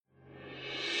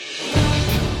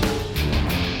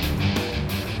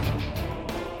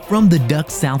From the Duck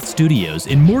South Studios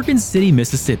in Morgan City,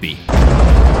 Mississippi.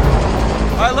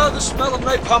 I love the smell of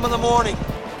napalm in the morning.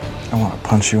 I want to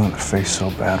punch you in the face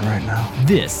so bad right now.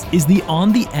 This is the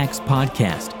On the X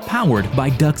podcast, powered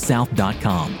by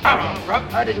DuckSouth.com.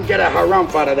 I didn't get a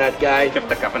harumph out of that guy. Give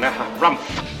the governor a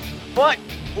harumph. What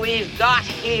we've got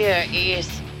here is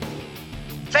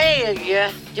failure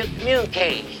to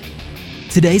communicate.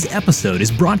 Today's episode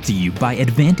is brought to you by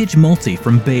Advantage Multi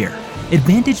from Bayer.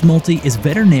 Advantage Multi is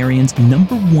veterinarians'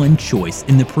 #1 choice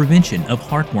in the prevention of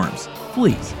heartworms,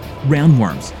 fleas,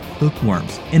 roundworms,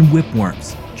 hookworms, and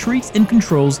whipworms. Treats and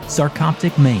controls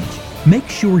sarcoptic mange. Make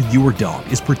sure your dog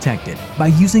is protected by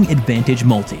using Advantage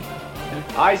Multi.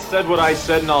 I said what I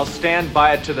said, and I'll stand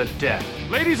by it to the death.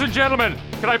 Ladies and gentlemen,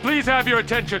 can I please have your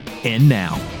attention? And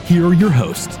now, here are your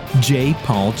hosts, J.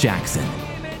 Paul Jackson.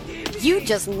 You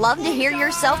just love to hear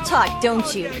yourself talk,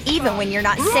 don't you? Even when you're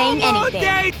not saying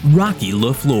anything. Rocky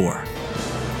LaFleur.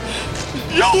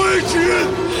 Yo, Adrian!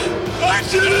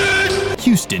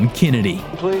 Houston Kennedy.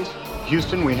 Please.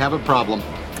 Houston, we have a problem.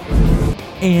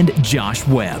 And Josh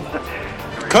Webb.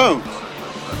 Coons.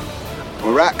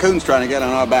 Well, raccoons trying to get on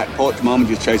our back porch. Mama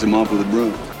just chased them off with a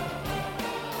broom.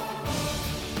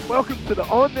 Welcome to the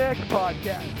On the X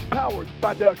podcast, powered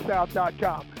by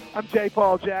DuckSouth.com. I'm J.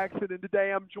 Paul Jackson, and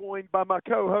today I'm joined by my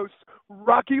co-hosts,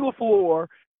 Rocky LaFleur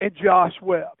and Josh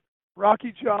Webb.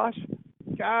 Rocky, Josh,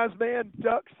 guys, man,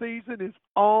 duck season is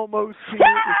almost here. It's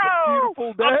a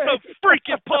beautiful day. I'm so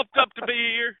freaking pumped up to be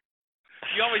here.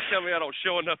 You always tell me I don't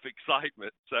show enough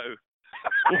excitement, so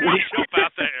we'll jump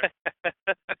out there.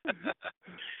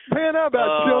 Man, I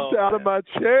about jumped out of my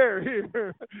chair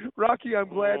here. Rocky, I'm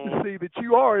glad to see that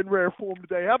you are in rare form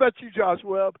today. How about you, Josh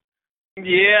Webb?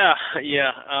 Yeah.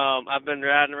 I've been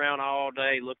riding around all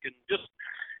day looking, just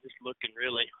looking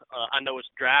really. I know it's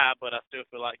dry, but I still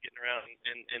feel like getting around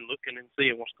and looking and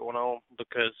seeing what's going on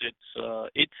because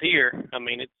it's here. I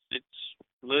mean, it's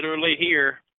literally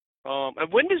here.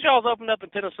 And when does y'all's open up in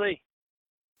Tennessee?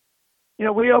 You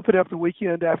know, we open up the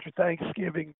weekend after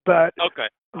Thanksgiving, but okay.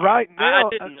 Right now, I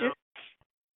didn't know.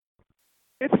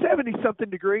 It's 70-something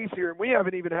degrees here, and we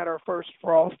haven't even had our first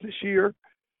frost this year.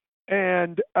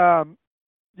 And,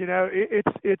 you know,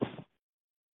 it's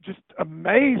just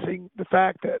amazing the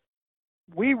fact that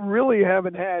we really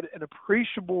haven't had an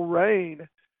appreciable rain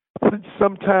since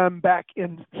sometime back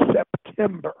in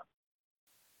September.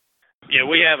 Yeah,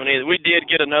 we haven't either. We did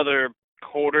get another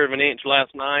 1/4 inch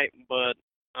last night, but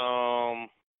I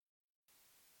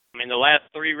mean, the last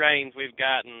 3 rains we've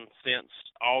gotten since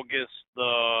August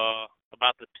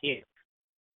about the 10th.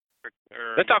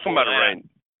 They're talking about a rain.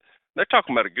 They're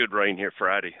talking about a good rain here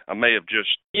Friday. I may have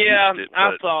just missed it,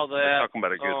 I saw that. They're talking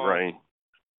about a good rain.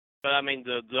 But I mean,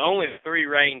 the only 3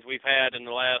 rains we've had in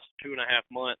the last 2.5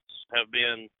 months have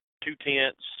been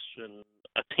 2/10 and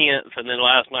a 1/10, and then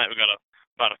last night we got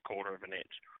about 1/4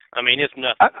 inch. I mean, it's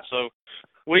nothing. So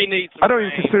we need some. I don't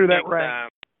even consider that rain. Time.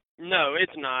 No,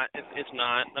 it's not. It's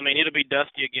not. I mean, it'll be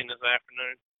dusty again this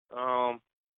afternoon.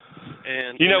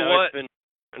 And you know what? It's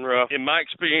been rough. In my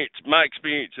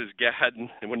experience is guiding.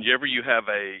 Whenever you have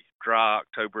a dry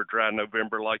October, dry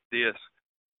November like this,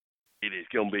 it is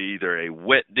going to be either a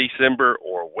wet December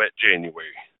or a wet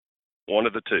January. One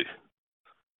of the two.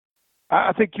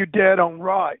 I think you're dead on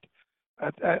right,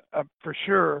 for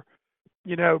sure.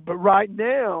 You know, but right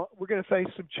now we're going to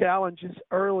face some challenges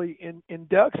early in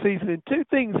duck season. And 2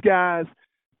 things, guys,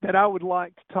 that I would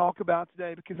like to talk about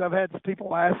today because I've had some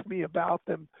people ask me about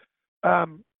them.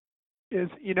 Is,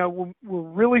 you know, when we're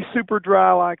really super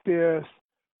dry like this,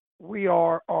 we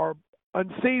are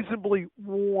unseasonably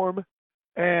warm,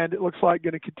 and it looks like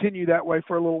going to continue that way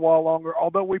for a little while longer.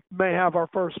 Although we may have our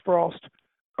first frost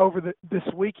over this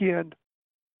weekend.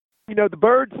 You know, the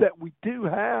birds that we do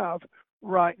have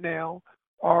right now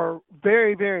are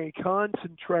very, very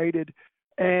concentrated,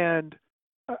 and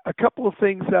a couple of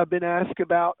things that I've been asked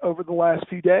about over the last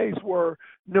few days were,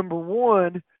 number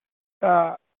one,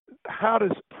 how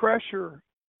does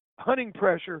hunting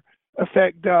pressure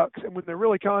affect ducks? And when they're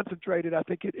really concentrated, I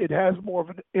think it has more of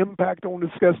an impact. I want to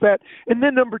discuss that. And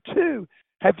then number 2,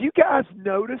 have you guys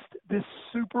noticed this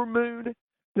super moon,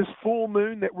 this full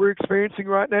moon that we're experiencing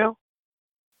right now?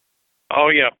 Oh,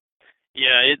 yeah.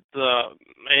 Yeah,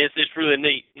 it's really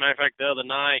neat. Matter of fact, the other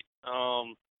night,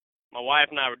 my wife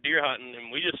and I were deer hunting,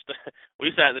 and we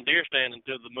sat in the deer stand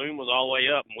until the moon was all the way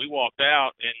up, and we walked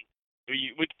out, and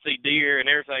we could see deer and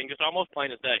everything just almost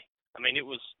plain as day. I mean, it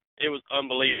was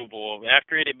unbelievable.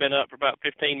 After it had been up for about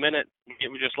 15 minutes, it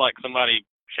was just like somebody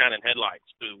shining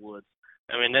headlights through the woods.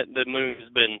 I mean, the moon has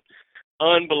been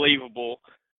unbelievable,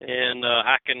 and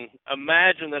I can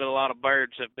imagine that a lot of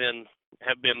birds have been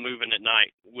moving at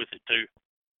night with it too.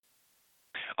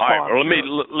 All right. Well,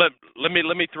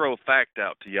 let me throw a fact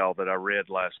out to y'all that I read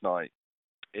last night.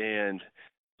 And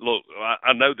look,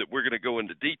 I know that we're going to go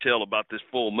into detail about this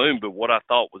full moon, but what I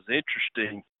thought was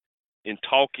interesting in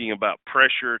talking about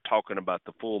pressure, talking about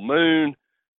the full moon,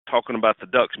 talking about the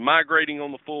ducks migrating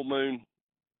on the full moon,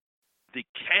 the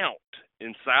count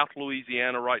in South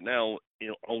Louisiana right now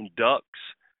on ducks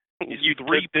is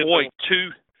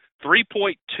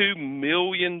 3.2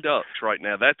 million ducks right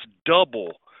now. That's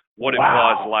double what it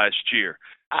was last year.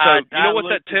 So you know what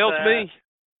that tells me?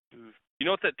 You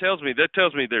know what that tells me? That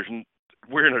tells me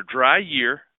we're in a dry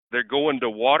year. They're going to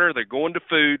water. They're going to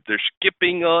food. They're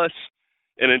skipping us.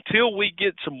 And until we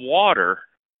get some water,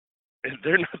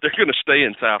 they're going to stay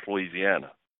in South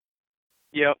Louisiana.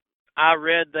 Yep. I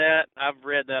read that. I've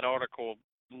read that article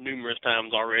numerous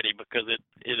times already because it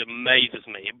amazes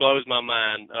me. It blows my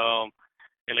mind.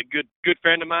 And a good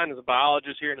friend of mine is a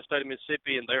biologist here in the state of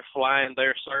Mississippi, and they're flying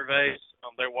their surveys,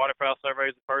 their waterfowl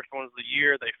surveys, the first one of the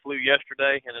year. They flew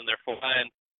yesterday, and then they're flying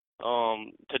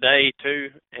today too.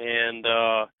 And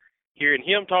hearing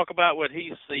him talk about what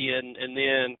he's seeing, and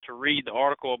then to read the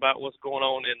article about what's going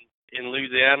on in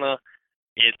Louisiana,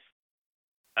 it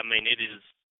is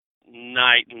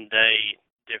night and day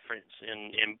difference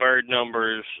in bird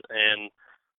numbers. And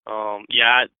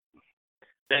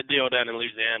that deal down in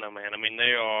Louisiana, man.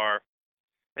 They are,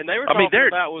 and they were talking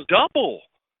about was double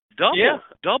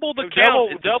the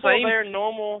count, double their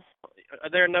normal,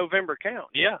 their November count.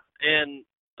 Yeah, and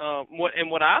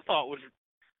what I thought was,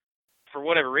 for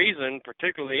whatever reason,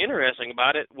 particularly interesting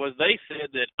about it was they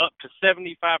said that up to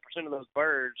 75% of those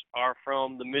birds are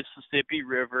from the Mississippi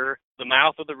River, the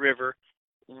mouth of the river,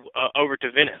 over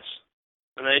to Venice,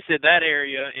 and they said that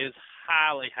area is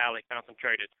highly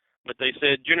concentrated. But they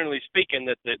said, generally speaking,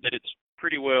 that it's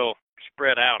pretty well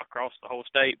spread out across the whole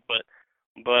state, but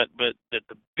that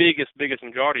the biggest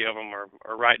majority of them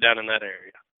are right down in that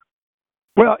area.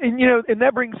 Well, and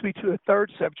that brings me to a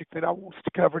third subject that I want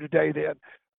to cover today. Then,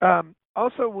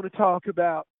 also want to talk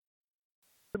about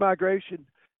the migration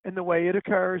and the way it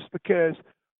occurs, because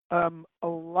a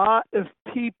lot of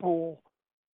people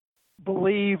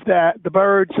believe that the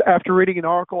birds, after reading an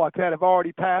article like that, have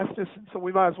already passed us, and so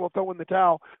we might as well throw in the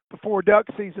towel before duck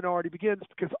season already begins,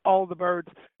 because all the birds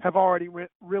have already went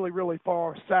really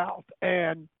far south.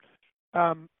 And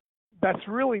that's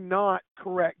really not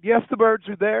correct. Yes, the birds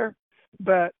are there,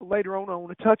 but later on I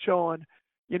want to touch on,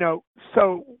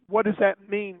 so what does that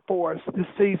mean for us this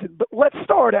season? But let's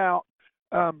start out,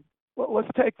 let's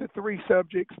take the three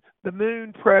subjects, the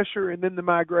moon, pressure, and then the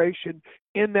migration,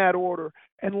 in that order.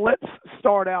 And let's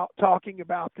start out talking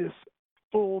about this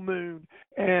full moon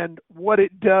and what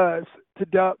it does to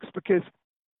ducks, because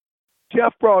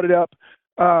Jeff brought it up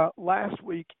last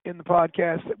week in the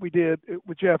podcast that we did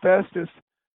with Jeff Estes,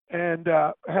 and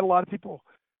I had a lot of people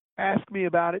ask me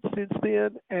about it since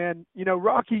then. And,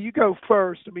 Rocky, you go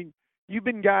first. You've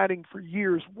been guiding for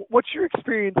years. What's your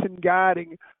experience in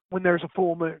guiding when there's a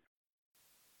full moon?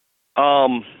 I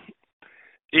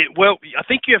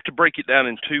think you have to break it down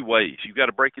in two ways. You've got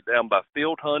to break it down by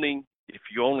field hunting, if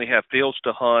you only have fields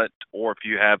to hunt, or if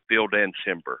you have field and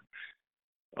timber.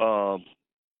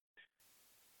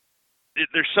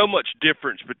 There's so much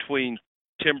difference between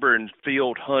timber and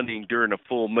field hunting during a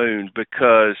full moon,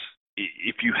 because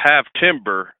if you have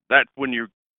timber, that's when you're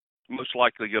most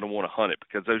likely going to want to hunt it,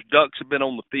 because those ducks have been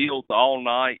on the field all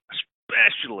night,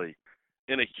 especially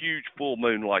in a huge full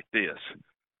moon like this.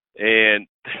 And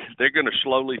they're going to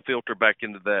slowly filter back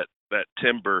into that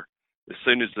timber as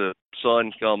soon as the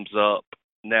sun comes up.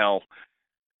 Now,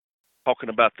 talking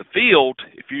about the field,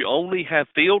 if you only have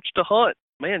fields to hunt,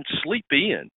 man, sleep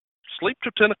in. Sleep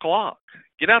till 10 o'clock.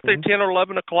 Get out there 10 or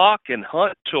 11 o'clock and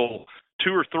hunt till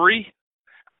 2 or 3.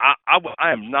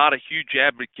 I am not a huge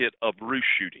advocate of roost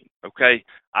shooting, okay?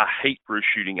 I hate roost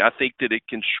shooting. I think that it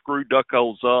can screw duck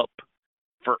holes up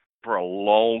for a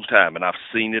long time, and I've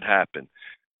seen it happen.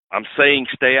 I'm saying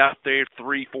stay out there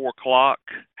 3, 4 o'clock.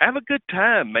 Have a good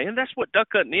time, man. That's what duck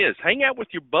hunting is. Hang out with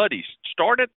your buddies.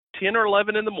 Start at 10 or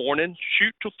 11 in the morning.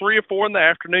 Shoot till 3 or 4 in the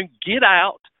afternoon. Get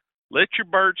out. Let your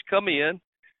birds come in.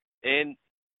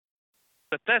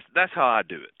 But that's how I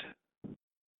do it.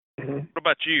 Mm-hmm. What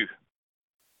about you?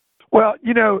 Well,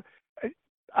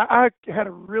 I had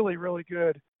a really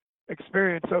good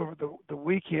experience over the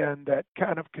weekend that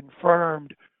kind of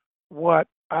confirmed what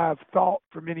I've thought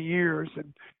for many years,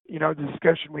 and the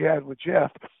discussion we had with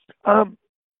Jeff.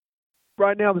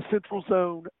 Right now, the central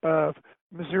zone of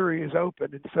Missouri is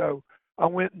open, and so I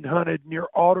went and hunted near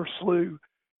Otter Slough,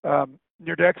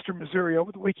 near Dexter, Missouri,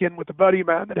 over the weekend with a buddy of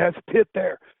mine that has a pit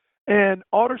there. And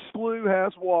Otter Slough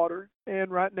has water,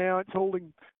 and right now it's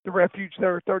holding the refuge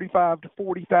there are 35 to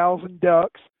 40,000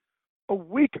 ducks. A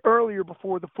week earlier,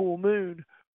 before the full moon,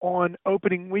 on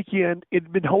opening weekend, it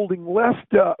had been holding less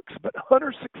ducks, but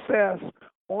hunter success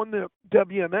on the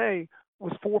WMA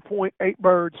was 4.8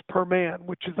 birds per man,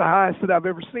 which is the highest that I've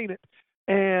ever seen it.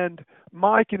 And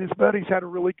Mike and his buddies had a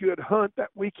really good hunt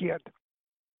that weekend.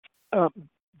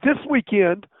 This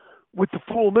weekend, with the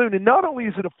full moon, and not only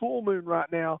is it a full moon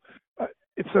right now,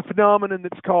 it's a phenomenon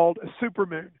that's called a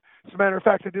supermoon. As a matter of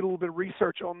fact, I did a little bit of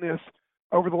research on this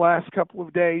over the last couple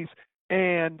of days,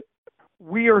 and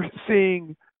we are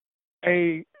seeing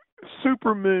a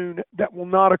supermoon that will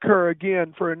not occur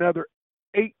again for another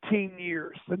 18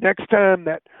 years. The next time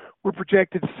that we're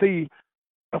projected to see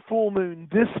a full moon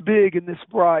this big and this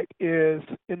bright is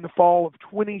in the fall of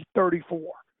 2034,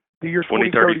 the year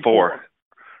 2034.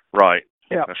 Right.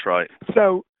 Yeah. That's right.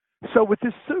 So with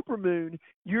this supermoon,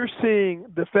 you're seeing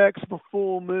the effects of a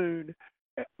full moon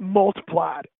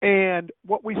multiplied. And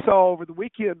what we saw over the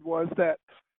weekend was that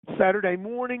Saturday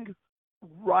morning,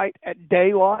 right at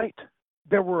daylight,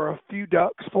 there were a few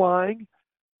ducks flying,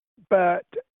 but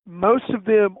most of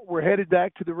them were headed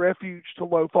back to the refuge to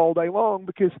loaf all day long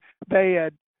because they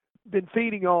had been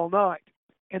feeding all night.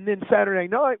 And then Saturday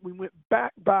night, we went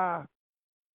back by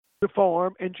the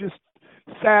farm and just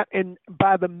sat, and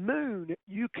by the moon,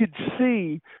 you could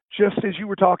see, just as you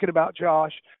were talking about,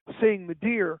 Josh, seeing the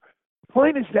deer,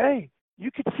 plain as day, you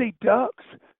could see ducks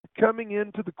coming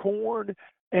into the corn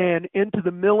and into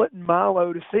the millet and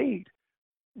milo to feed.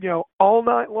 You know, all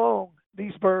night long,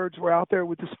 these birds were out there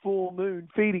with this full moon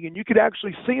feeding, and you could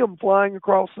actually see them flying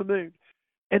across the moon.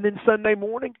 And then Sunday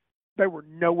morning, they were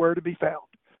nowhere to be found.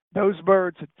 Those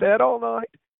birds had fed all night.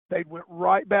 They went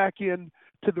right back in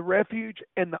to the refuge,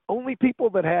 and the only people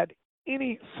that had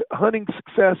any hunting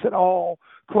success at all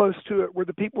close to it were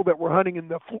the people that were hunting in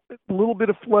the little bit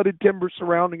of flooded timber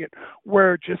surrounding it,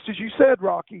 where, just as you said,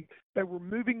 Rocky, they were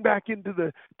moving back into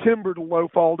the timber to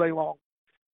loaf all day long.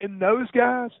 And those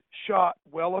guys shot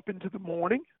well up into the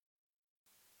morning,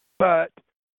 but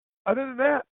other than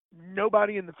that,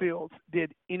 nobody in the fields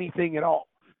did anything at all.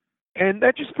 And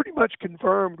that just pretty much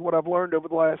confirmed what I've learned over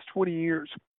the last 20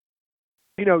 years.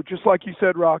 You know, just like you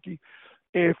said, Rocky,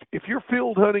 if you're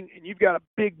field hunting and you've got a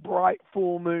big, bright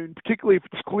full moon, particularly if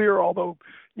it's clear, although,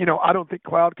 you know, I don't think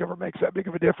cloud cover makes that big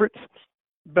of a difference,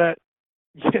 but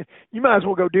you might as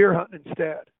well go deer hunting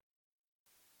instead.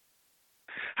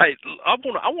 Hey, I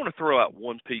want to throw out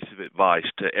one piece of advice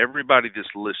to everybody that's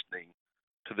listening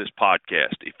to this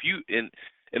podcast. If you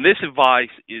and this advice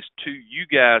is to you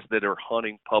guys that are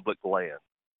hunting public land.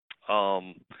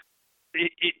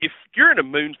 If you're in a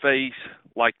moon phase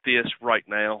like this right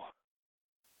now,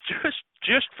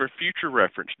 just for future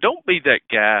reference, don't be that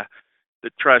guy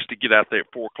that tries to get out there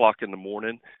at 4:00 in the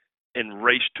morning and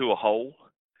race to a hole,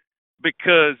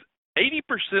 because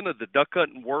 80% of the duck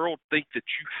hunting world think that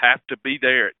you have to be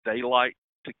there at daylight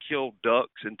to kill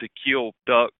ducks and to kill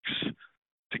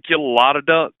a lot of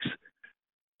ducks.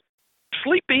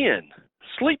 Sleep in.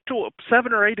 Sleep till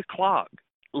 7 or 8 o'clock.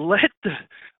 Let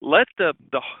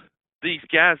these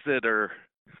guys that are,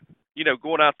 you know,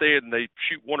 going out there and they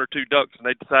shoot 1 or 2 ducks and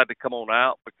they decide to come on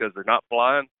out because they're not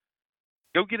flying,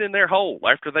 go get in their hole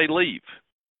after they leave.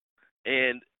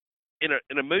 And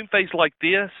in a moon phase like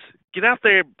this, get out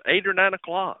there 8 or 9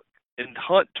 o'clock and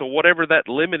hunt to whatever that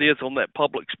limit is on that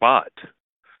public spot.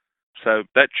 So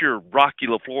that's your Rocky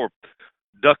LaFleur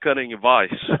duck hunting advice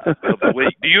of the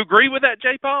week. Do you agree with that,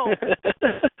 J. Paul?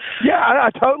 Yeah, I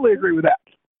totally agree with that.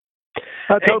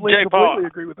 I totally completely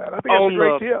agree with that. I think that's a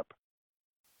great tip.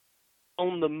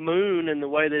 On the moon and the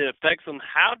way that it affects them,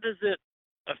 how does it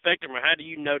affect them, or how do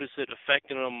you notice it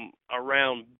affecting them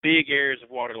around big areas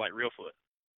of water like Reelfoot?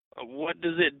 What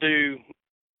does it do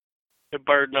to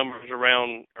bird numbers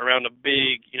around a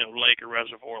big, you know, lake or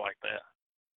reservoir like that?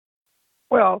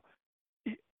 Well,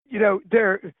 you know,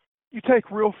 you take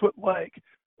Reelfoot Lake.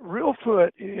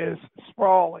 Reelfoot is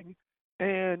sprawling,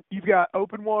 and you've got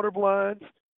open water blinds,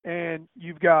 and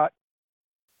you've got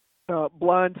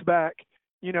blinds back,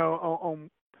 you know, on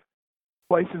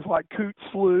places like Coot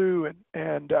Slough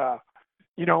and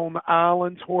you know, on the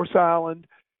islands, Horse Island.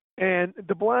 And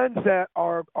the blinds that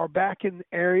are back in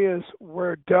areas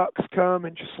where ducks come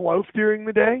and just loaf during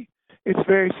the day, it's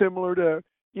very similar to,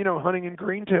 you know, hunting in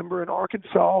green timber in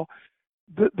Arkansas.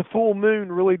 The full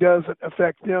moon really doesn't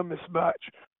affect them as much.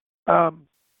 You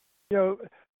know,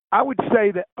 I would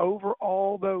say that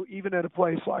overall, though, even at a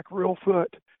place like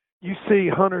Reelfoot, you see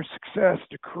hunter success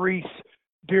decrease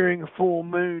during a full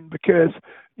moon because,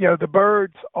 you know, the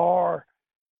birds are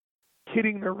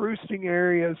hitting their roosting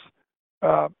areas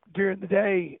during the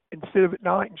day instead of at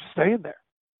night and just staying there.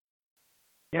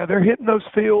 Yeah, they're hitting those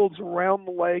fields around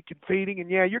the lake and feeding, and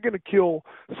yeah, you're going to kill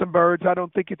some birds. I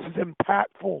don't think it's as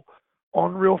impactful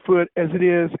on Reelfoot as it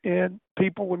is in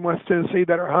people in West Tennessee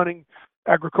that are hunting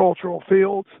agricultural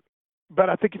fields, but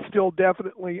I think it still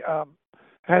definitely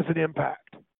has an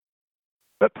impact.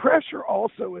 But pressure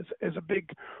also is a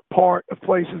big part of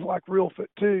places like Reelfoot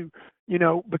too,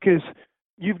 because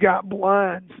you've got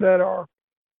blinds that are,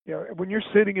 when you're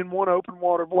sitting in one open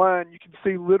water blind, you can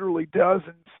see literally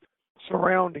dozens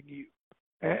surrounding you.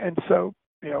 And so,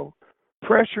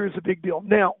 pressure is a big deal.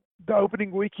 Now, the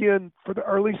opening weekend for the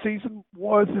early season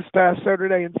was this past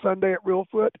Saturday and Sunday at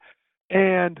Reelfoot.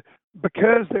 And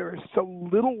because there is so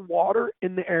little water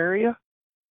in the area,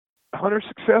 hunter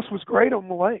success was great on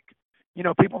the lake.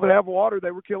 People that have water,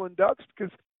 they were killing ducks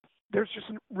because there's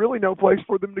just really no place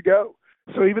for them to go.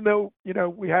 So even though,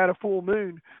 we had a full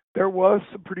moon, there was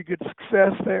some pretty good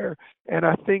success there. And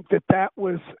I think that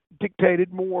was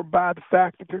dictated more by the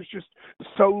fact that there's just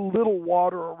so little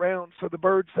water around. So the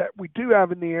birds that we do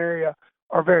have in the area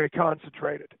are very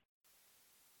concentrated.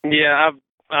 Yeah,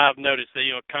 I've noticed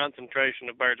that, concentration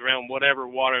of birds around whatever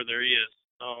water there is.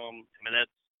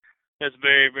 That's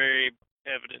very, very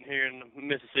evident here in the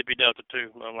Mississippi Delta too.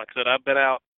 Like I said, I've been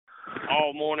out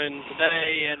all morning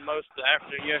today and most of the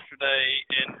afternoon yesterday,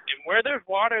 and where there's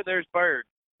water, there's birds.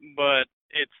 But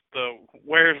it's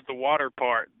where's the water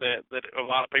part that a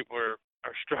lot of people are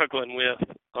struggling with.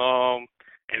 And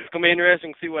it's gonna be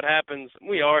interesting to see what happens.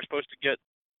 We are supposed to get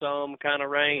some kind of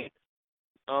rain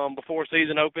before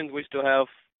season opens. We still have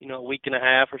a week and a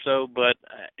half or so, but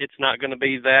it's not going to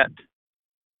be that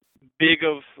big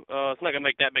of it's not going to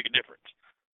make that big a difference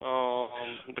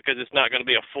because it's not going to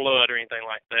be a flood or anything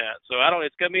like that. So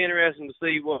it's going to be interesting to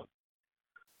see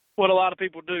what a lot of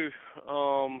people do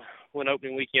when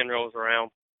opening weekend rolls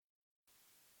around.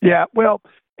 Yeah, well,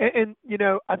 and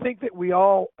I think that we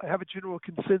all have a general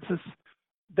consensus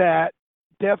that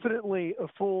definitely a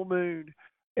full moon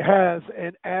has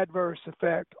an adverse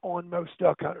effect on most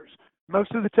duck hunters.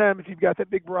 Most of the time, if you've got that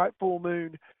big bright full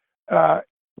moon,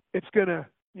 it's gonna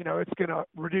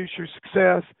reduce your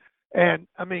success. And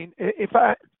I mean, if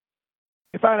I'd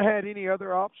had any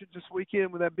other options this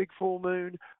weekend with that big full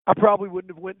moon, I probably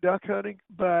wouldn't have went duck hunting.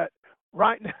 But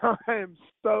right now, I am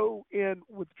so in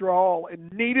withdrawal and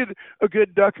needed a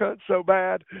good duck hunt so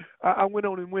bad. I went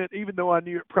on and went, even though I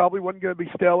knew it probably wasn't going to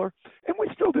be stellar. And we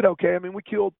still did okay. I mean, we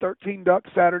killed 13 ducks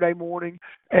Saturday morning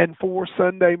and 4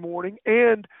 Sunday morning.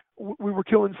 And we were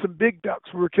killing some big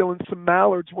ducks. We were killing some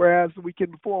mallards, whereas the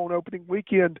weekend before on opening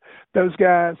weekend, those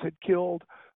guys had killed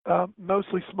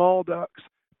mostly small ducks,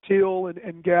 teal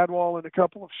and gadwall and a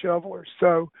couple of shovelers.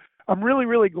 So I'm really,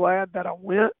 really glad that I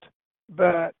went.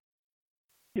 But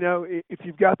if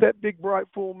you've got that big bright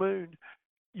full moon,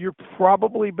 you're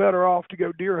probably better off to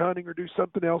go deer hunting or do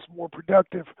something else more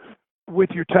productive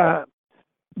with your time.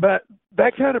 But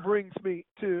that kind of brings me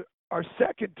to our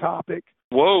second topic.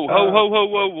 Whoa,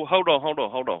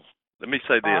 hold on. Let me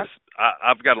say this.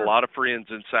 I've got a lot of friends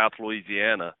in South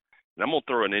Louisiana, and I'm going to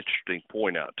throw an interesting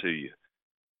point out to you.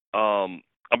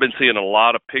 I've been seeing a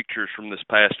lot of pictures from this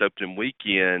past opening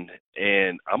weekend,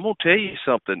 and I'm going to tell you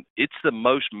something. It's the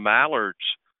most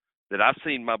mallards that I've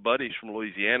seen my buddies from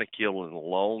Louisiana kill in a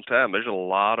long time. There's a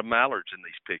lot of mallards in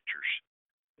these pictures,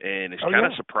 and it's kind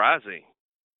of surprising.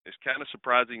 It's kind of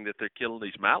surprising that they're killing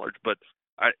these mallards, but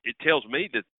it tells me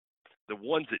that the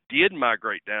ones that did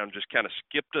migrate down just kind of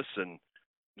skipped us, and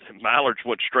mallards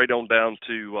went straight on down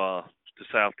to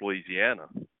South Louisiana.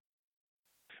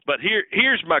 But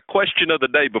here's my question of the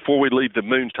day before we leave the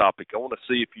moon topic. I want to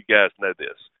see if you guys know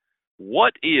this.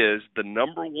 What is the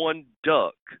number one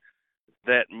duck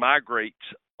that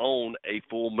migrates on a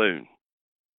full moon?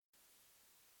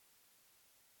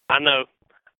 I know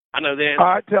that. All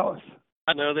right, tell us.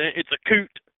 I know that. It's a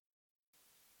coot.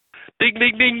 Ding,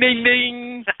 ding, ding, ding,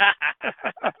 ding. It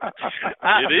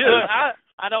is.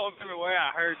 I don't remember where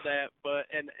I heard that, but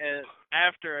and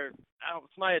after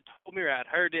somebody had told me I'd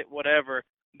heard it, whatever.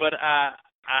 But I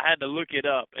had to look it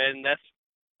up, and that's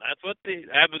what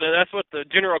the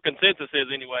general consensus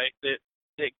is anyway.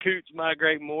 That coots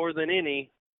migrate more than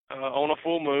any on a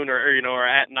full moon or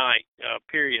at night.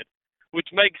 Period.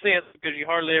 Which makes sense because you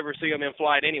hardly ever see them in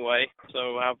flight anyway.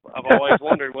 So I've always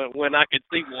wondered when I could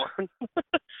see one.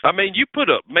 I mean, you put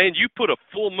a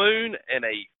full moon and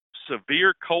a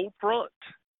severe cold front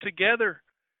together,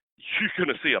 you're going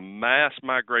to see a mass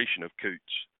migration of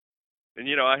coots. And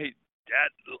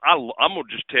I'm going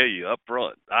to just tell you up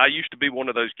front, I used to be one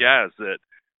of those guys that,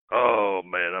 oh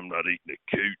man, I'm not eating a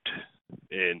coot.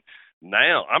 And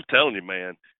now I'm telling you,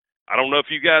 man, I don't know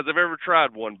if you guys have ever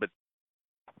tried one, but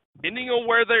depending on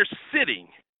where they're sitting,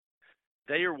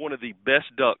 they are one of the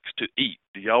best ducks to eat.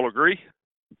 Do y'all agree?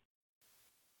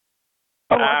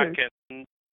 Oh,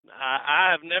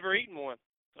 I have never eaten one,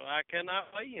 so I cannot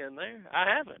weigh in there. I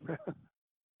haven't.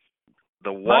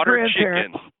 The water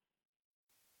chicken.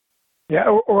 Yeah,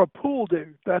 or a pool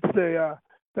do. That's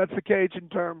the Cajun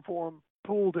term for them,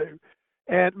 pool do.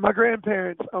 And my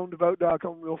grandparents owned a boat dock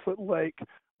on Reelfoot Lake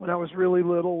when I was really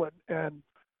little, and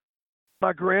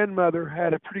my grandmother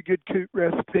had a pretty good coot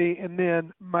recipe, and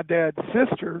then my dad's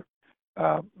sister,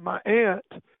 my aunt,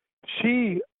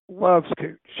 she loves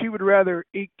coot. She would rather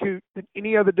eat coot than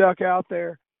any other duck out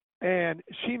there, and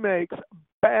she makes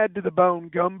bad to the bone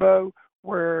gumbo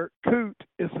where coot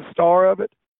is the star of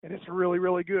it, and it's really,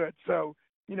 really good. So,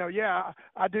 yeah,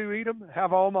 I do eat them,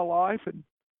 have all my life, and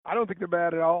I don't think they're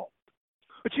bad at all.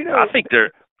 But I think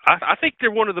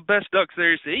they're one of the best ducks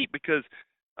there is to eat because,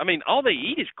 I mean, all they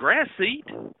eat is grass seed,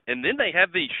 and then they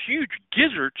have these huge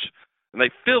gizzards, and they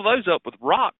fill those up with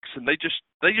rocks, and they just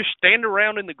stand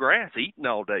around in the grass eating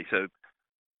all day. So,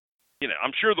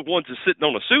 I'm sure the ones that are sitting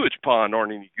on a sewage pond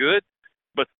aren't any good,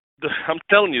 but I'm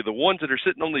telling you, the ones that are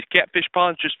sitting on these catfish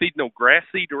ponds just feeding on grass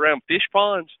seed around fish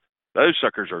ponds, those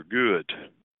suckers are good.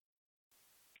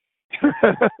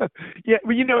 Yeah,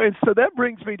 well, and so that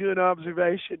brings me to an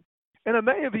observation, and I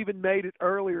may have even made it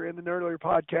earlier in an earlier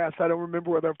podcast. I don't remember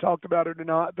whether I've talked about it or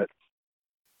not, but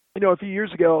a few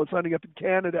years ago I was hunting up in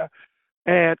Canada,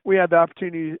 and we had the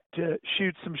opportunity to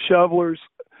shoot some shovelers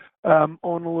on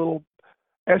a little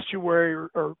estuary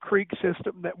or creek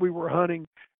system that we were hunting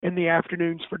in the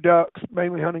afternoons for ducks,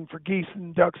 mainly hunting for geese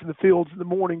and ducks in the fields in the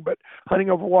morning, but hunting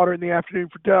over water in the afternoon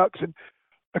for ducks. And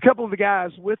a couple of the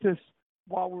guys with us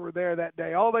while we were there that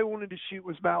day, all they wanted to shoot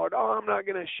was mallard. Oh, I'm not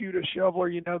going to shoot a shoveler.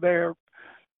 Do you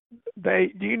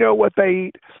know what they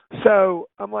eat? So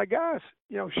I'm like, guys,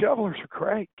 shovelers are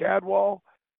great. Gadwall,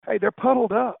 hey, they're puddle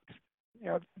ducks.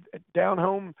 Down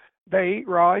home they eat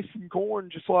rice and corn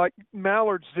just like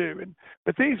mallards do.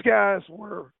 But these guys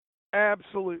were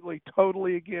absolutely,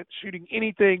 totally against shooting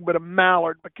anything but a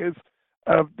mallard because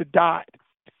of the diet.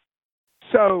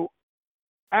 So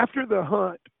after the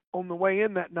hunt, on the way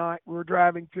in that night, we were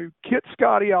driving through Kit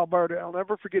Scotty, Alberta. I'll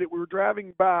never forget it. We were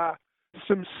driving by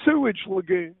some sewage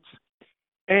lagoons.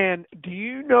 And do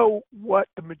you know what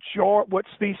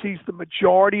species the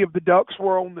majority of the ducks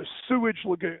were on the sewage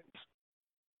lagoons?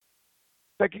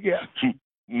 Take a guess.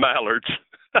 Mallards.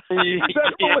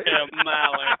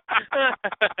 Mallard.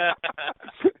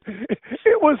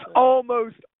 It was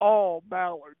almost all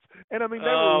mallards. And I mean, they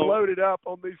were loaded up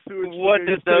on these sewage lagoons. What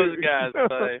did those guys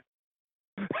say?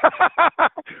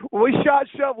 Well, we shot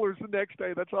shovelers the next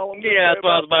day. That's all I'm going to say. Yeah, that's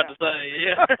what I was about to say.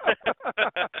 Yeah.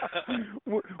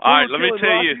 All right, let me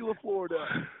tell you. Florida.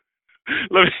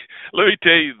 Let me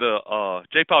tell you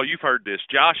J. Paul, you've heard this.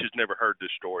 Josh has never heard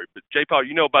this story, but J. Paul,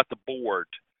 you know about the board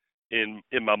in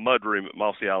my mud room at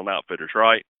Mossy Island Outfitters,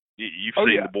 right? You've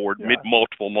seen the board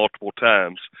multiple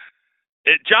times.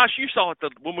 Josh, you saw it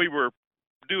when we were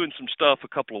doing some stuff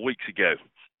a couple of weeks ago.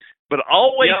 But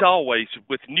always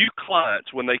with new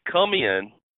clients, when they come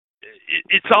in,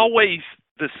 it's always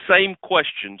the same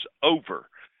questions over.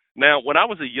 Now, when I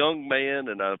was a young man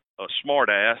and a smart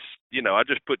ass, I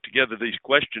just put together these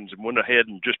questions and went ahead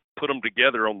and just put them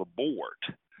together on the board.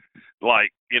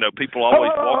 Like, people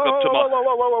always walk up to my...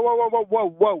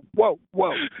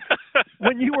 Whoa.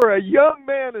 When you were a young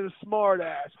man and a smart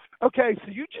ass. Okay,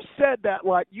 so you just said that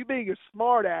like you being a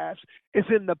smart ass is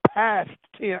in the past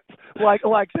tense, like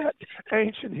that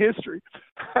ancient history.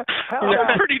 I'm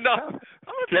a pretty nice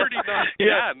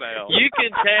guy now. You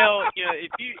can tell,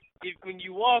 if when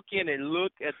you walk in and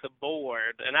look at the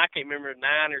board, and I can't remember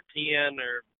 9 or 10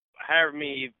 or however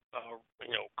many,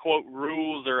 quote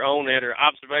rules are on it or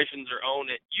observations are on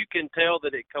it, you can tell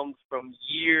that it comes from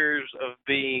years of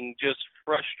being just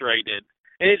frustrated.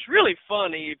 And it's really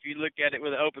funny if you look at it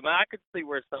with an open mind. I could see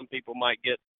where some people might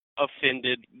get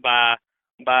offended by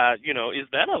is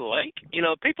that a lake?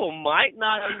 People might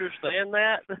not understand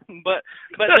that, but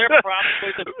they're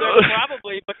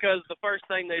probably because the first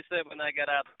thing they said when they got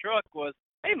out of the truck was,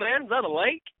 "Hey man, is that a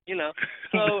lake?"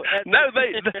 So no,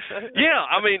 yeah.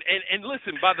 I mean, and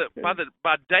listen, by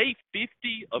day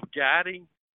 50 of guiding,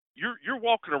 you're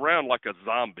walking around like a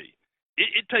zombie.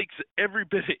 It takes every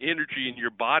bit of energy in your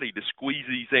body to squeeze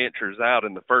these answers out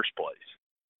in the first place.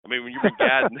 I mean, when you've been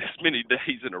guiding this many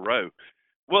days in a row.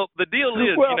 Well, the deal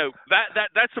is,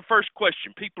 that's the first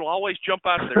question. People always jump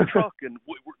out of their truck, and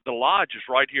the lodge is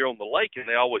right here on the lake, and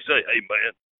they always say, "Hey,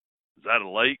 man, is that a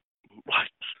lake?"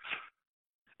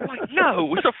 I'm like,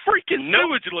 no, it's a freaking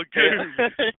sewage lagoon.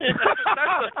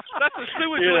 that's a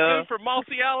sewage lagoon for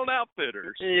Mossy Island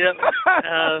Outfitters. Yep.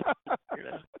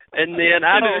 And then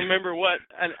I don't remember what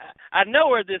I know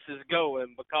where this is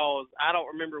going because I don't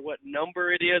remember what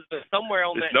number it is, but somewhere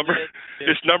on that list,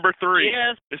 it's number 3.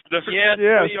 Yes, it's number, yes,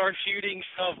 yes, we are shooting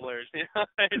shovelers.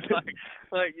 It's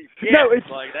like yes, no, it's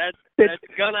like that's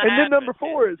gonna happen. And then number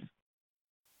 4 is.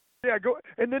 Yeah, go.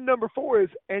 And then number 4 is,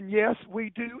 and yes, we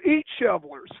do eat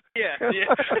shovelers. Yeah,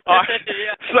 yeah.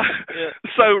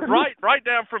 So right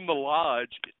down from the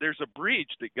lodge, there's a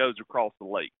bridge that goes across the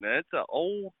lake. Now it's an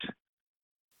old.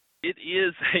 It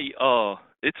is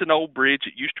it's an old bridge.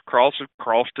 It used to cross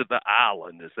across to the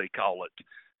island, as they call it.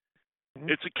 Mm-hmm.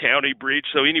 It's a county bridge.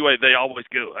 So anyway, they always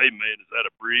go, "Hey man, is that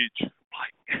a bridge?" I'm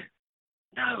like,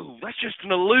 no, that's just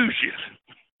an illusion.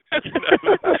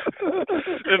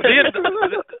 And then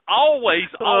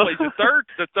always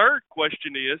the third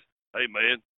question is, hey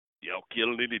man, y'all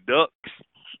killing any ducks?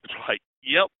 It's like,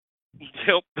 yep,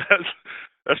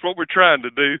 that's what we're trying to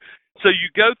do. So you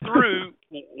go through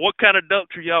what kind of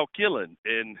ducks are y'all killing,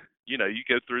 and you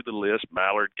go through the list: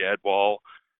 mallard, gadwall,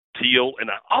 teal, and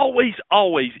I always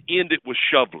end it with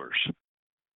shovelers.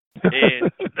 And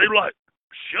they're like,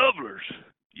 shovelers,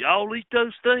 y'all eat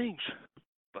those things?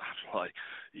 I'm like,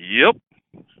 yep.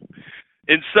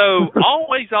 And so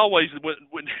always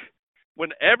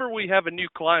whenever we have a new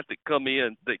client that comes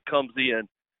in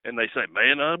and they say,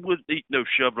 man, I wouldn't eat no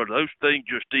shoveler, those things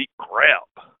just eat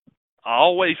crap. I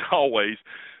always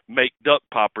make duck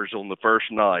poppers on the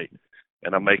first night,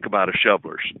 and I make them out of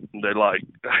shovelers. And they're like,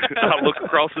 I look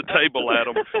across the table at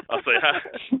them. I say,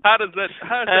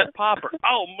 how's that popper?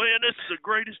 Oh man, this is the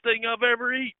greatest thing I've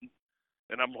ever eaten.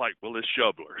 And I'm like, well, it's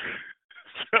shoveler.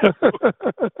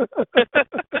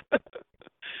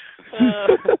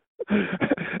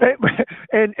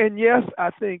 and yes, I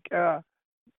think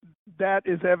that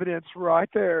is evidence right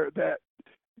there that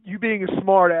you being a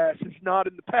smart ass is not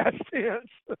in the past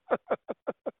tense.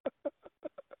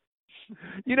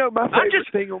 My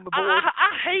favorite thing on the board.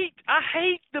 I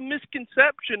hate the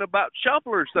misconception about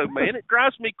shovelers, though, man. It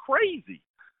drives me crazy.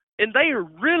 And they are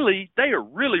really,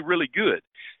 really good.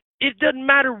 It doesn't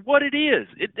matter what it is.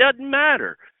 It doesn't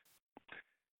matter.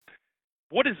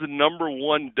 What is the number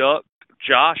one duck,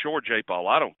 Josh or J. Paul?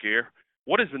 I don't care.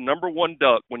 What is the number one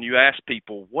duck when you ask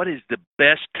people what is the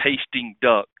best tasting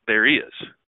duck there is?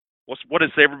 What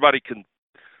does everybody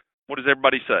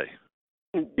say?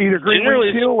 Either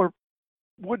green-winged teal or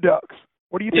wood ducks.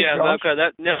 What do you think, Josh? Okay,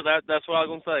 that's what I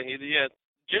was gonna say. Yeah,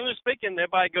 generally speaking,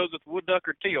 everybody goes with wood duck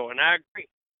or teal, and I agree.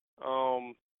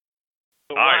 All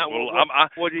right, well,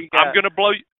 what do you got? I'm gonna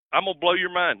blow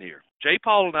your mind here. J.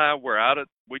 Paul and I were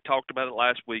we talked about it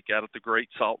last week out at the Great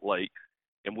Salt Lake,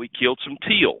 and we killed some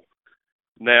teal.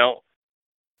 Now,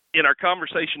 in our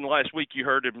conversation last week, you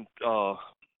heard him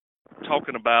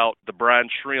talking about the brine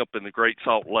shrimp in the Great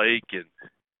Salt Lake, and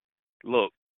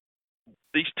look,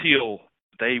 these teal,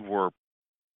 they were,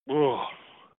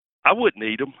 I wouldn't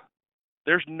eat them.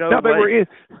 There's no way. They were in.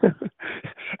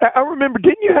 I remember,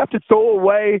 didn't you have to throw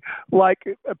away like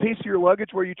a piece of your luggage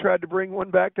where you tried to bring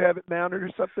one back to have it mounted or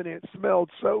something, and it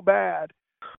smelled so bad?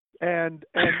 And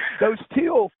those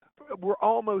teal were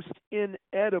almost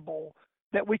inedible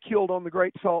that we killed on the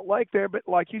Great Salt Lake there. But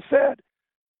like you said,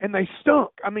 and they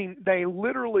stunk. I mean, they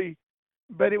literally,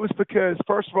 but it was because,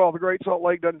 first of all, the Great Salt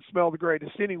Lake doesn't smell the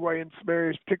greatest anyway in some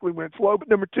areas, particularly when it's low. But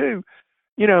number two,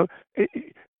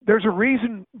 there's a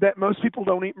reason that most people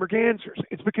don't eat mergansers.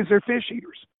 It's because they're fish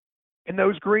eaters. And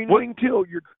those green-winged teal,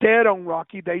 you're dead on,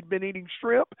 Rocky. They've been eating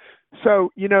shrimp.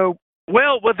 So,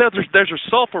 Well, there's a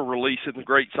sulfur release in the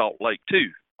Great Salt Lake,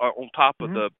 too, on top of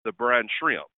the brine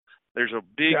shrimp. There's a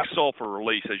big sulfur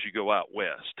release as you go out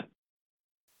west.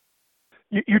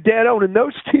 You're dead on, and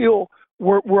those teal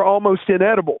were almost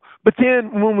inedible. But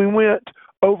then when we went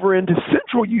over into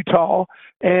central Utah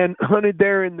and hunted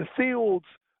there in the fields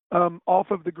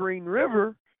off of the Green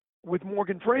River with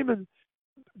Morgan Freeman,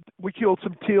 we killed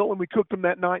some teal and we cooked them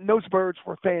that night, and those birds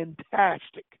were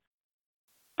fantastic.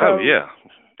 Oh, yeah.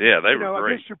 Yeah, they were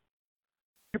great. I guess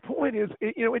your point is,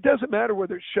 it doesn't matter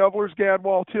whether it's shovelers,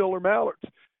 gadwall, teal, or mallards.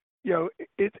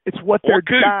 It's what their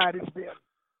diet has been.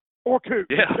 Or coot,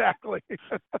 exactly.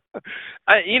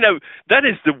 That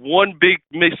is the one big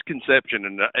misconception,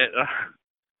 and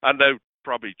I know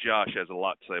probably Josh has a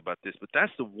lot to say about this, but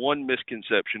that's the one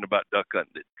misconception about duck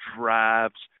hunting that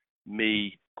drives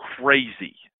me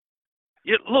crazy.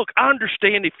 Look, I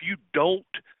understand if you don't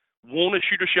want to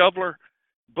shoot a shoveler,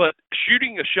 but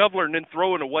shooting a shoveler and then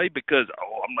throwing away because,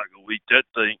 I'm not going to eat that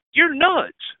thing, you're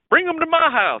nuts. Bring them to my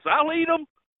house. I'll eat them.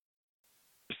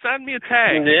 Sign me a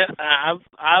tag. Yeah,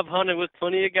 I've hunted with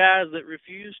plenty of guys that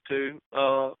refused to.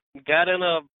 Got in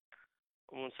a,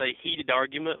 I won't say heated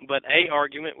argument, but a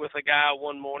argument with a guy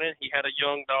one morning. He had a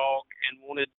young dog and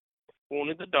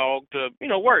wanted the dog to,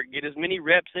 work, get as many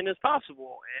reps in as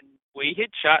possible. And we had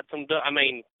shot 4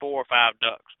 or 5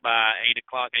 ducks by 8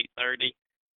 o'clock, 8:30.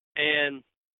 And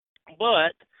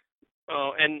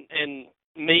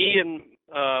me and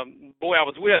boy I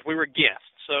was with, we were guests.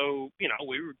 So,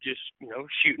 we were just,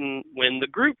 shooting when the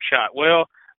group shot. Well,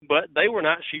 but they were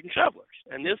not shooting shovelers.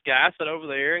 And this guy sat over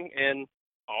there and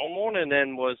all morning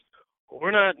and was,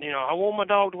 we're not, I want my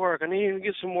dog to work. I need him to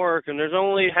get some work. And there's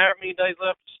only how many days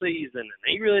left of the season. And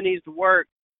he really needs to work.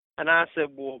 And I said,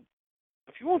 well,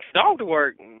 if you want your dog to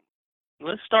work,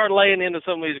 let's start laying into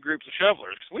some of these groups of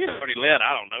shovelers. Because we already let,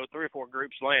 3 or 4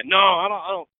 groups land. No, I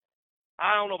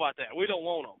don't know about that. We don't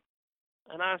want them.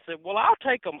 And I said, well, I'll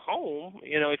take them home,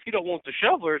 if you don't want the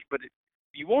shovelers, but if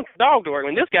you want your dog to work.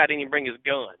 This guy didn't even bring his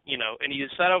gun, and he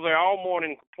just sat over there all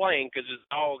morning complaining because his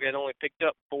dog had only picked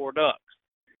up 4 ducks.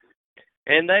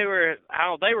 And they were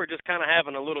just kind of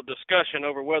having a little discussion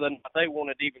over whether or not they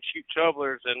wanted to even shoot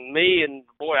shovelers. And me and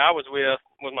the boy I was with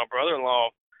my brother-in-law.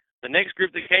 The next group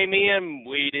that came in,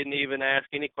 we didn't even ask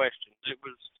any questions. It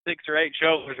was 6 or 8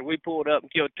 shovelers, and we pulled up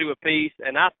and killed 2 apiece.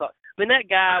 And I thought, that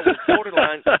guy was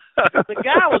borderline. The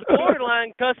guy was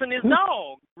borderline cussing his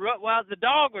dog while the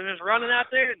dog was just running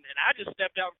out there. And I just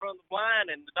stepped out in front of the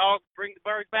blind, and the dog bring the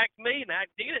birds back to me, and I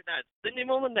did it. And I sent him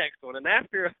on the next one. And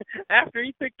after he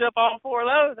picked up all 4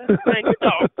 of those, I said, man, your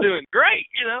dog's doing great,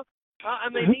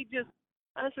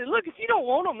 I said, look, if you don't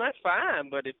want them, that's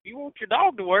fine. But if you want your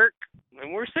dog to work,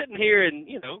 and we're sitting here and,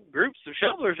 groups of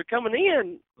shovelers are coming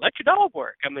in, let your dog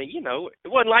work. It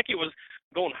wasn't like it was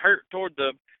going to hurt toward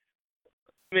the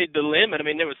limit.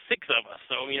 There was 6 of us.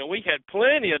 So, we had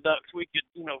plenty of ducks we could,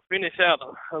 finish out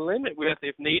a limit with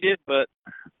if needed. But,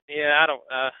 yeah,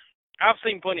 I've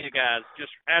seen plenty of guys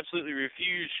just absolutely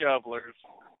refuse shovelers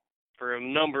for a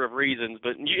number of reasons.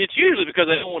 But it's usually because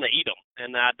they don't want to eat them.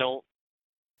 And I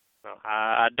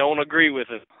don't agree with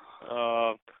it.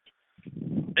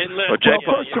 Unless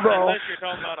you're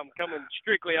talking about them coming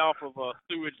strictly off of a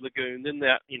sewage lagoon, then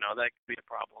that could be a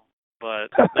problem. But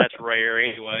that's rare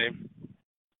anyway.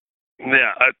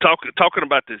 Yeah, talking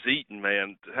about this eating,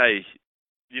 man. Hey,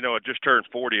 I just turned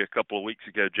 40 a couple of weeks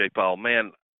ago, J. Paul.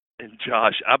 Man, and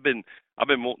Josh, I've been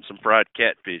wanting some fried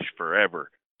catfish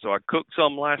forever. So I cooked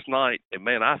some last night, and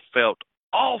man, I felt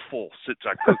awful since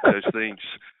I cooked those things.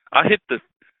 I hit the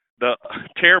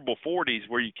terrible 40s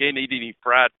where you can't eat any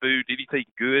fried food, anything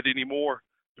good anymore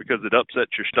because it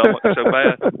upsets your stomach so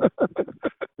bad.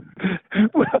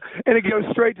 Well, and it goes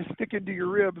straight to sticking to your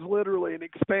ribs, literally, and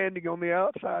expanding on the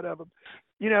outside of them.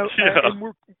 Yeah.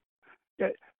 And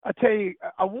I tell you,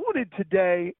 I wanted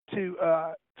today to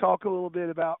talk a little bit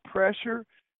about pressure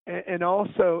and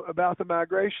also about the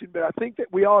migration, but I think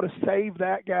that we ought to save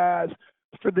that, guys,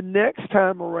 for the next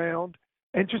time around,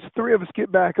 and just 3 of us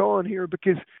get back on here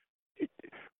because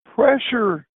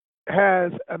pressure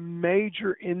has a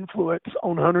major influence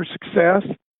on hunter success,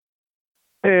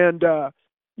 and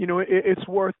it's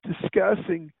worth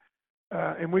discussing.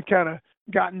 And we've kind of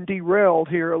gotten derailed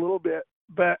here a little bit,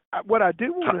 but what I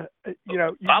do want to,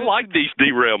 I like these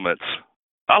derailments.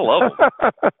 I love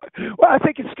them. Well, I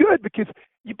think it's good because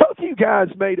both of you guys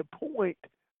made a point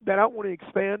that I want to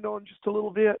expand on just a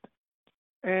little bit.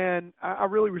 And I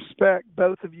really respect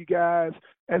both of you guys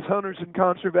as hunters and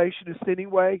conservationists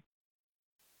anyway.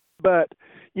 But,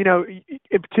 in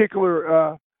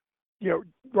particular,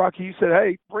 Rocky, you said,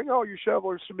 hey, bring all your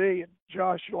shovelers to me. And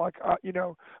Josh, you're like,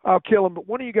 I'll kill them. But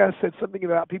one of you guys said something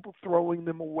about people throwing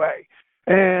them away.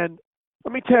 And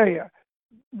let me tell you,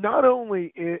 not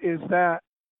only is that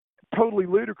totally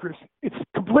ludicrous, it's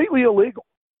completely illegal.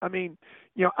 I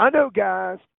know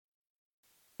guys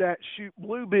that shoot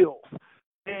bluebills,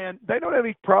 and they don't have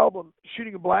any problem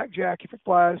shooting a blackjack if it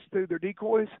flies through their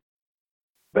decoys,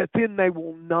 but then they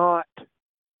will not,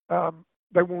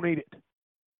 they won't eat it.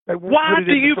 Why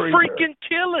do you freaking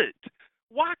kill it?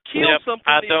 Why kill something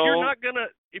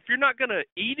if you're not gonna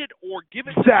eat it or give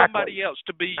it to somebody else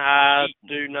to be I eaten?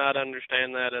 do not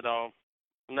understand that at all.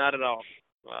 Not at all.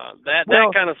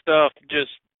 That kind of stuff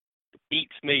just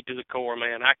eats me to the core,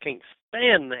 man. I can't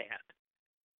stand that.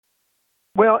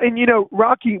 Well, and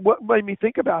Rocky, what made me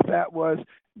think about that was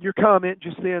your comment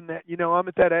just then that, I'm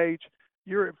at that age,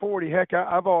 you're at 40. Heck,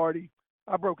 I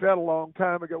broke that a long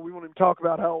time ago. We won't even talk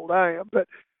about how old I am, but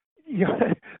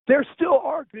there still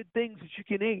are good things that you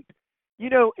can eat.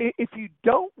 If you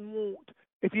don't want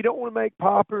to make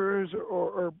poppers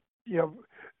or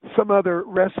some other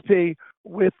recipe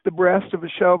with the breast of a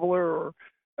shoveler or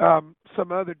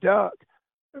some other duck.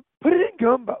 Put it in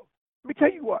gumbo. Let me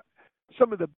tell you what.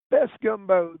 Some of the best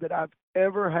gumbo that I've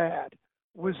ever had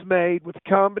was made with a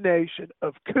combination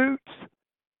of coots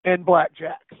and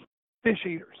blackjacks, fish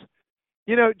eaters.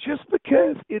 Just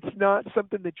because it's not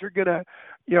something that you're going to,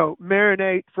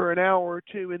 marinate for an hour or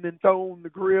two and then throw on the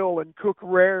grill and cook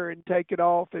rare and take it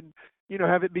off and,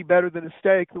 have it be better than a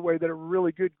steak the way that a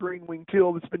really good green wing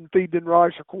teal that's been feeded in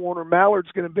rice or corn or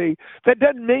mallard's going to be, that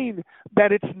doesn't mean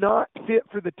that it's not fit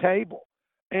for the table.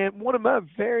 And one of my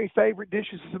very favorite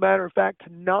dishes, as a matter of fact,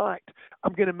 tonight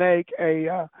I'm going to make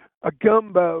a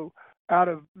gumbo out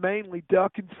of mainly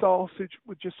duck and sausage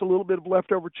with just a little bit of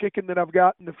leftover chicken that I've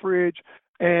got in the fridge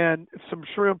and some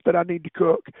shrimp that I need to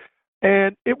cook.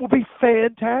 And it will be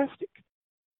fantastic,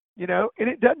 and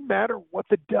it doesn't matter what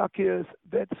the duck is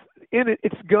that's in it.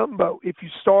 It's gumbo. If you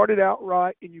start it out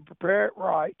right and you prepare it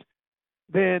right,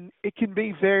 then it can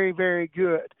be very, very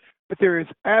good. But there is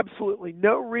absolutely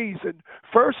no reason.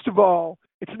 First of all,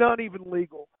 it's not even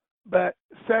legal. But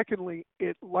secondly,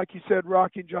 it, like you said,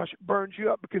 Rocky and Josh, it burns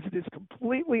you up because it is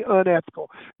completely unethical.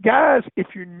 Guys, if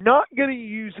you're not going to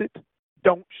use it,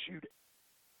 don't shoot it.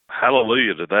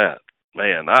 Hallelujah to that.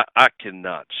 Man, I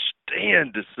cannot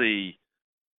stand to see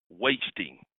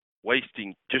wasting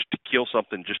just to kill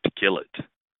something, just to kill it.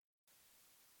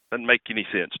 Doesn't make any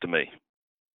sense to me.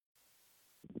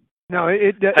 No,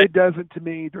 it doesn't to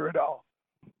me either at all.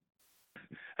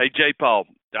 Hey, J. Paul,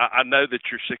 I know that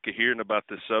you're sick of hearing about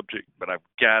this subject, but I've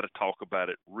got to talk about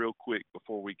it real quick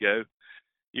before we go.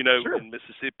 Sure. In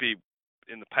Mississippi,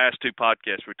 in the past two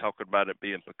podcasts, we're talking about it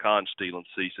being pecan stealing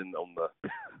season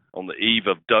on the eve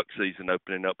of duck season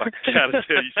opening up. I got to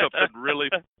tell you something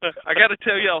I got to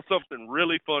tell y'all something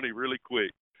really funny, really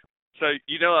quick. So,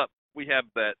 we have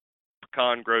that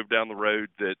pecan grove down the road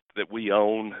that we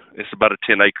own. It's about a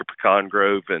 10-acre pecan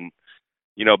grove, and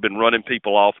I've been running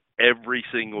people off every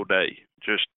single day,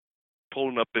 just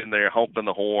pulling up in there, honking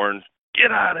the horn,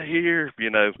 get out of here,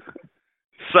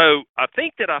 So I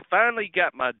think that I finally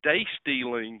got my day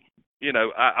stealing.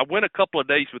 I went a couple of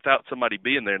days without somebody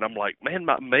being there, and I'm like, man,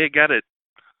 I may have got it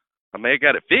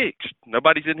fixed.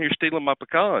 Nobody's in here stealing my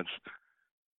pecans.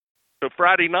 So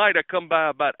Friday night, I come by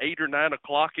about 8 or 9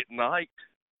 o'clock at night,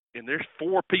 and there's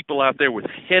 4 people out there with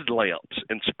headlamps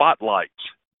and spotlights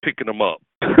picking them up.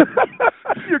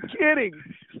 You're kidding.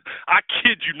 I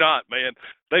kid you not, man.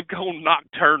 They've gone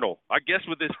nocturnal. I guess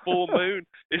with this full moon,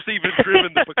 it's even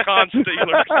driven the pecan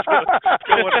stealers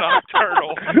going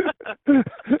nocturnal.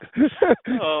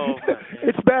 Oh, man.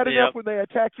 It's bad enough when they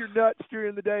attack your nuts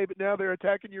during the day, but now they're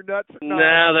attacking your nuts at night.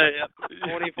 Now they're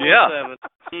 24/7. Yeah.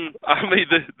 I mean,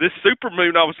 this super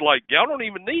moon, I was like, y'all don't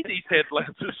even need these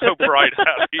headlamps. It's so bright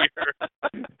out here.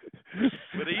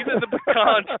 But even the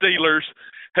pecan stealers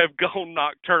have gone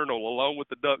nocturnal along with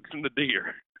the ducks and the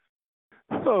deer.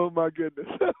 Oh, my goodness.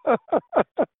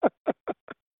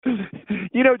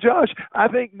 Josh, I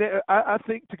think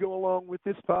to go along with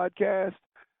this podcast,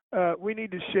 we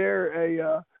need to share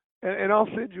and I'll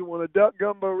send you one, a duck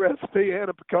gumbo recipe and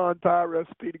a pecan pie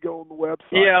recipe to go on the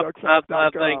website. Yeah, I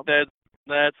think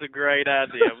that's a great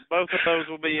idea. Both of those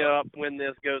will be up when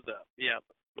this goes up. Yeah.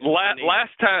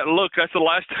 Last time, look, that's the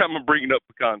last time I'm bringing up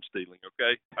pecan stealing,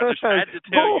 okay? I just had to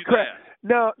tell you that.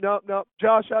 No.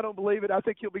 Josh, I don't believe it. I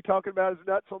think you'll be talking about his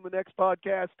nuts on the next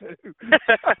podcast, too.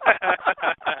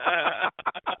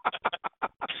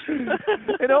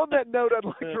 And on that note, I'd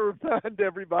like to remind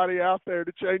everybody out there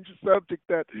to change the subject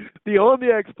that the On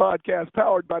the X podcast,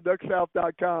 powered by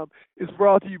DuckSouth.com, is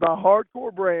brought to you by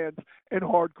Hardcore Brands and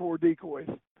Hardcore Decoys.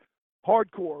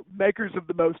 Hardcore, makers of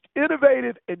the most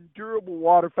innovative and durable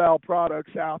waterfowl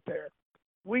products out there.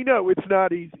 We know it's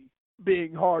not easy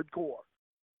being hardcore.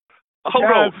 Hold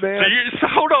on.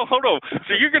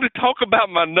 So you're going to talk about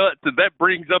my nuts, and that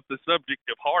brings up the subject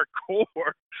of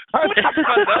hardcore. Oh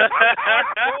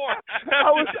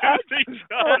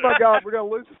my God, we're going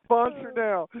to lose a sponsor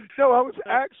now. No, I was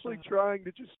actually trying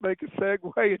to just make a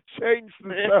segue and change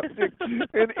the subject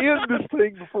and end this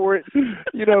thing before it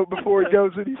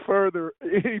goes any further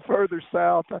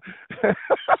south.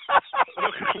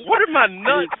 What are my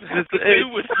nuts to do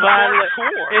with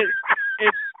hardcore?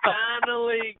 It's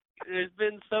finally. There's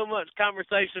been so much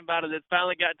conversation about it. It's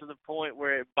finally got to the point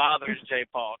where it bothers J.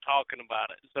 Paul talking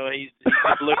about it. So he's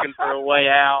looking for a way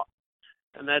out,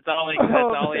 and that's all he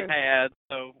had.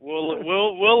 So we'll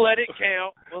let it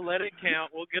count.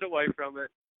 We'll get away from it.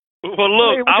 Well,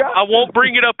 look, I won't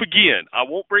bring it up again. I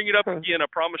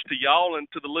promise to y'all and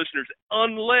to the listeners,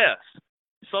 unless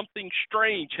something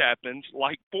strange happens,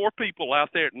 like 4 people out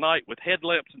there at night with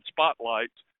headlamps and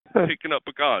spotlights picking up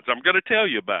pecans. I'm going to tell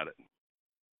you about it.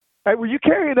 Hey, will you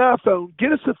carry an iPhone?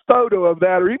 Get us a photo of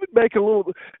that, or even make a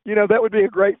little, that would be a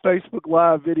great Facebook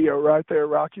Live video right there,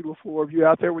 Rocky LaFleur, of you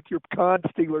out there with your pecan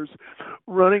stealers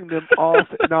running them off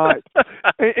at night.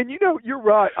 And you're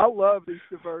right. I love these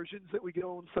diversions that we get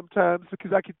on sometimes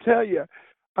because I can tell you,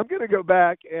 I'm going to go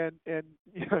back and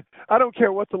I don't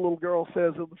care what the little girl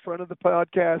says on the front of the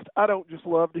podcast. I don't just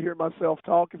love to hear myself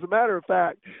talk. As a matter of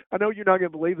fact, I know you're not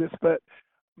going to believe this, but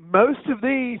most of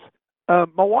these,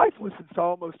 my wife listens to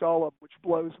almost all of them, which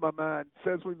blows my mind.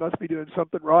 Says we must be doing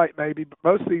something right, maybe, but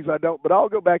most of these I don't. But I'll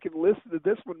go back and listen to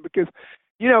this one because,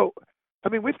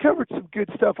 we've covered some good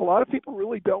stuff. A lot of people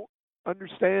really don't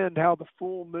understand how the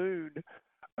full moon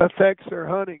affects their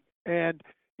hunting. And,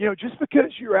 just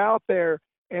because you're out there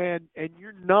and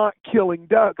you're not killing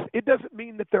ducks, it doesn't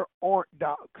mean that there aren't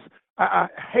ducks. I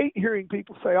hate hearing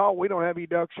people say, oh, we don't have any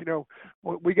ducks.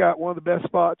 We got one of the best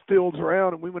spots, fields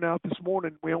around, and we went out this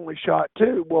morning, we only shot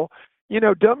 2. Well,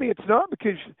 dummy, it's not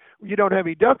because you don't have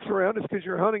any ducks around. It's because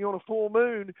you're hunting on a full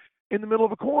moon in the middle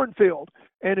of a cornfield.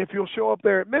 And if you'll show up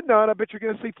there at midnight, I bet you're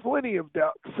going to see plenty of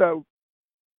ducks. So,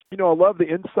 I love the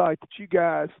insight that you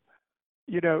guys,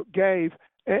 gave.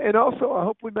 And also, I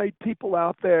hope we made people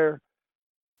out there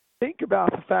think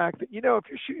about the fact that, if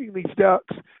you're shooting these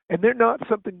ducks and they're not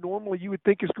something normally you would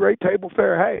think is great table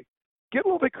fare, hey, get a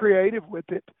little bit creative with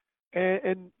it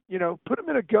and put them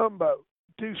in a gumbo.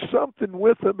 Do something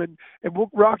with them, and we'll,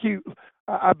 Rocky,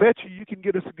 I bet you can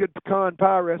get us a good pecan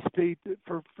pie recipe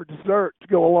for dessert to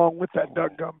go along with that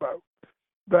duck gumbo.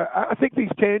 But I think these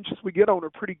tangents we get on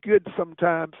are pretty good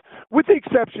sometimes, with the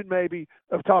exception maybe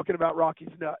of talking about Rocky's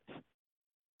nuts.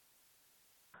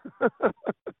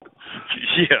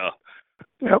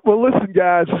 Yeah. Well, listen,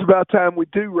 guys, it's about time we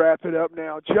do wrap it up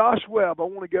now. Josh Webb, I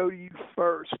want to go to you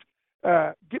first.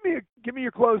 Give me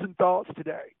your closing thoughts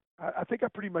today. I think I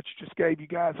pretty much just gave you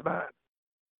guys mine.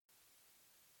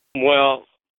 Well,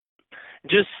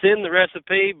 just send the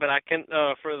recipe, but I can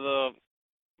for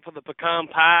the pecan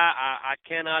pie. I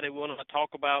cannot and will not talk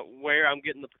about where I'm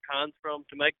getting the pecans from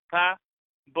to make the pie,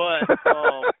 but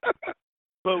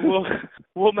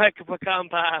we'll make a pecan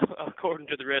pie according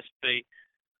to the recipe.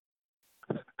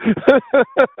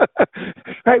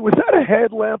 Hey, was that a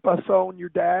headlamp I saw on your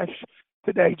dash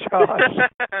today, Josh?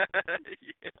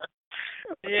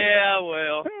 Yeah,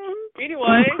 well.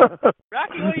 Anyway,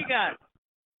 Rocky, what do you got?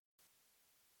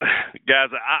 Guys,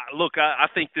 I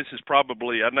think this is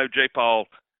probably, I know J. Paul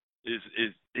is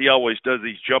he always does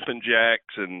these jumping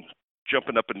jacks and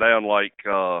jumping up and down like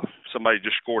somebody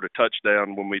just scored a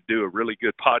touchdown when we do a really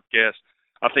good podcast.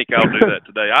 I think I'll do that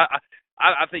today.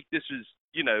 I think this is,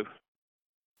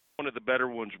 one of the better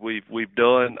ones we've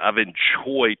done. I've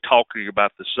enjoyed talking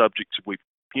about the subjects that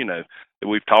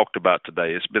we've talked about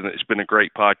today. It's been a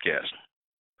great podcast.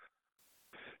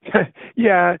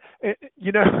 Yeah,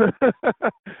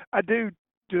 I do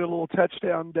a little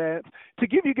touchdown dance to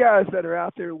give you guys that are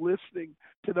out there listening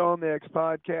to the On the X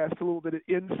podcast a little bit of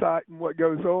insight in what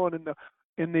goes on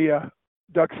in the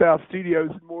Duck South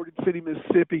Studios in Morgan City,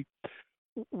 Mississippi.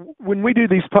 When we do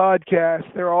these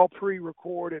podcasts, they're all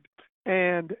pre-recorded,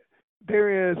 and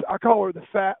there is, I call her the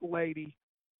fat lady,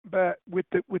 but with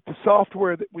the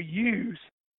software that we use,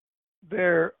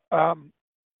 there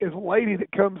is a lady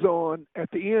that comes on at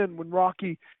the end when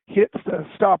Rocky hits the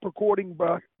stop recording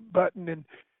button, and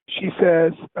she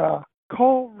says,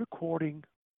 call recording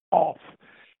off.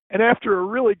 And after a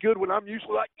really good one, I'm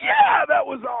usually like, yeah, that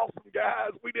was awesome,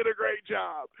 guys. We did a great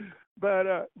job.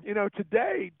 But,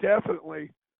 today definitely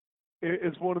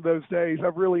is one of those days.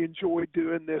 I've really enjoyed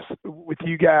doing this with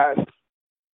you guys.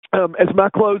 As my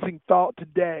closing thought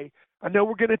today, I know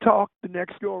we're going to talk the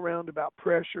next go around about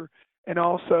pressure and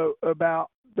also about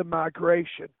the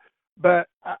migration. But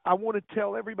I want to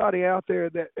tell everybody out there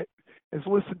that has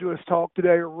listened to us talk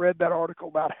today or read that article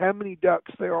about how many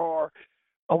ducks there are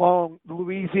along the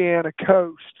Louisiana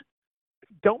coast.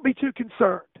 Don't be too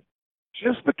concerned.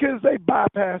 Just because they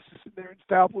bypass us and they're in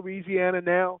South Louisiana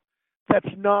now, that's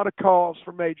not a cause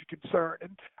for major concern.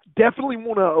 And definitely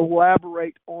want to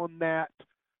elaborate on that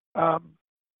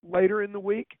later in the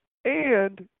week.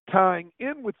 And tying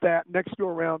in with that next go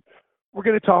around, we're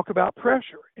going to talk about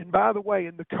pressure. And by the way,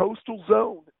 in the coastal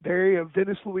zone, the area of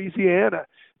Venice, Louisiana,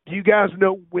 do you guys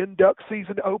know when duck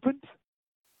season opens?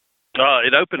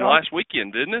 It opened last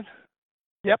weekend, didn't it?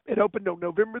 Yep, it opened on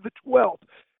November the 12th.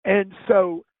 And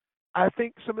so I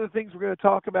think some of the things we're going to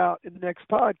talk about in the next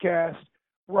podcast,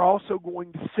 we're also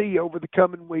going to see over the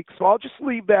coming weeks. So I'll just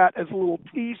leave that as a little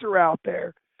teaser out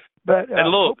there. But and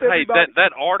look, hey,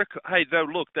 that article. Hey, though,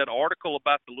 look, that article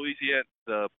about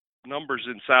the numbers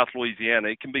in South Louisiana.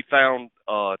 It can be found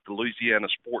at the Louisiana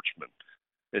Sportsman.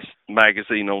 It's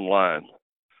magazine online.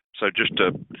 So just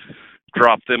to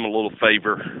drop them a little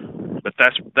favor. But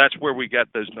that's where we got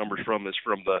those numbers from, is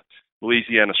from the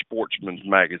Louisiana Sportsman's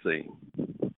Magazine.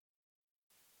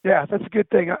 Yeah, that's a good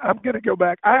thing. I'm going to go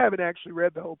back. I haven't actually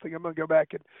read the whole thing. I'm going to go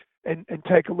back and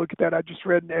take a look at that. I just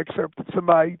read an excerpt that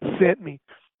somebody sent me.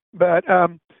 But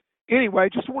anyway,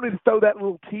 just wanted to throw that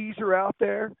little teaser out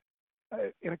there.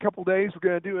 In a couple of days, we're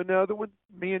going to do another one.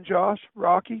 Me and Josh,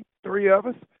 Rocky, 3 of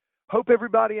us. Hope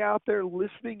everybody out there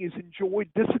listening has enjoyed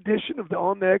this edition of the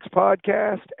On the X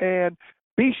podcast. And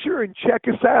be sure and check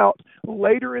us out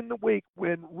later in the week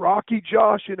when Rocky,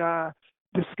 Josh, and I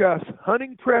discuss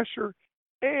hunting pressure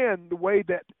and the way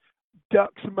that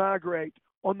ducks migrate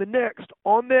on the next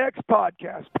On the X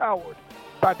podcast, powered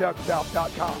by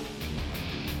DuckSouth.com.